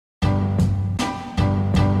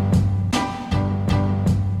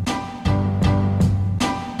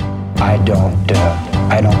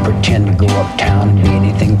I don't pretend to go uptown and be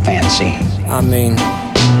anything fancy. I mean,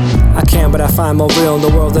 I can, but I find more real in the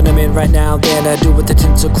world that I'm in right now than I do with the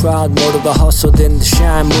tinsel crowd. More to the hustle than the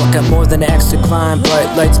shine. More got more than an extra climb.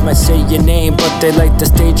 Bright lights might say your name, but they like the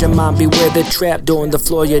stage of mine. Beware the trap, doing the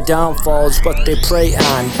floor. Your downfalls, what they prey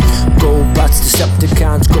on. Gold bots,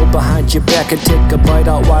 Decepticons, go behind your back and take a bite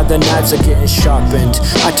out while the knives are getting sharpened.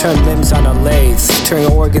 I turn limbs on a lathe,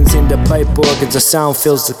 turn organs into pipe organs. The sound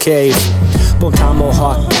fills the cave. Boom time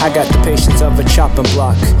Mohawk, I got the patience of a chopping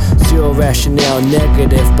block. Zero rationale,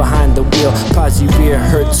 negative behind the wheel. Posy rear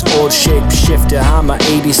hurts, old shape shifter. I'm a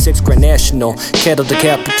 86 Grand National. Cattle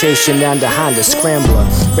decapitation down the Honda Scrambler.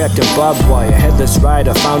 Wrapped in barbed wire, headless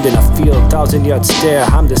rider found in a field, 1,000-yard stare.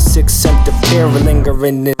 I'm the sixth sense of terror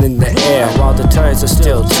lingering in the air. While the tires are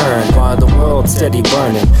still turned, while the world's steady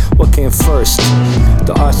burning. What came first?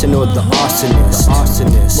 The arson or the arsonist?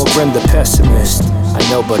 Mortxgrim the pessimist. I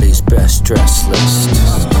nobody's best dressed list.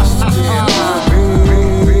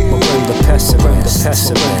 Mortxgrim the pessimist.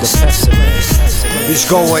 It's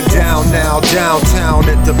going down now, downtown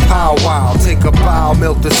at the powwow. Take a bow,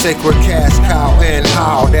 milk the sacred cash cow, and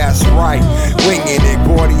how, that's right. Winging it,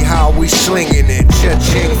 Gordy, how we slinging it.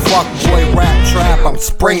 Cha-ching, fuck boy, rap trap, I'm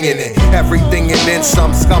springing it. Everything and then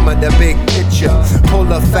some, scum of the big picture. Pull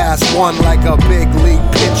a fast one like a big league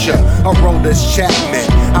pitcher. I roll this Chapman,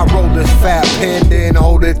 I roll this fat pen, then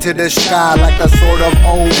hold it to the sky like a sort of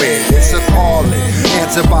omen. It's a calling,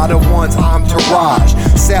 answered by the ones I'm Taraj.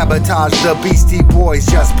 Sabotage the Beastie Boys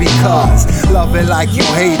just because. Love it like you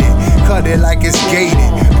hate it, cut it like it's gated.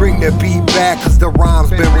 Bring the beat back cause the rhyme's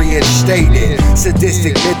been reinstated.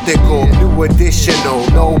 Sadistic, mythical, new additional,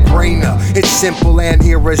 no brainer. It's simple and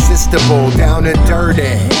irresistible, down and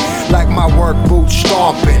dirty. Like my work boot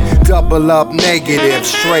stomping, double up negative,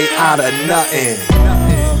 straight out of nothing.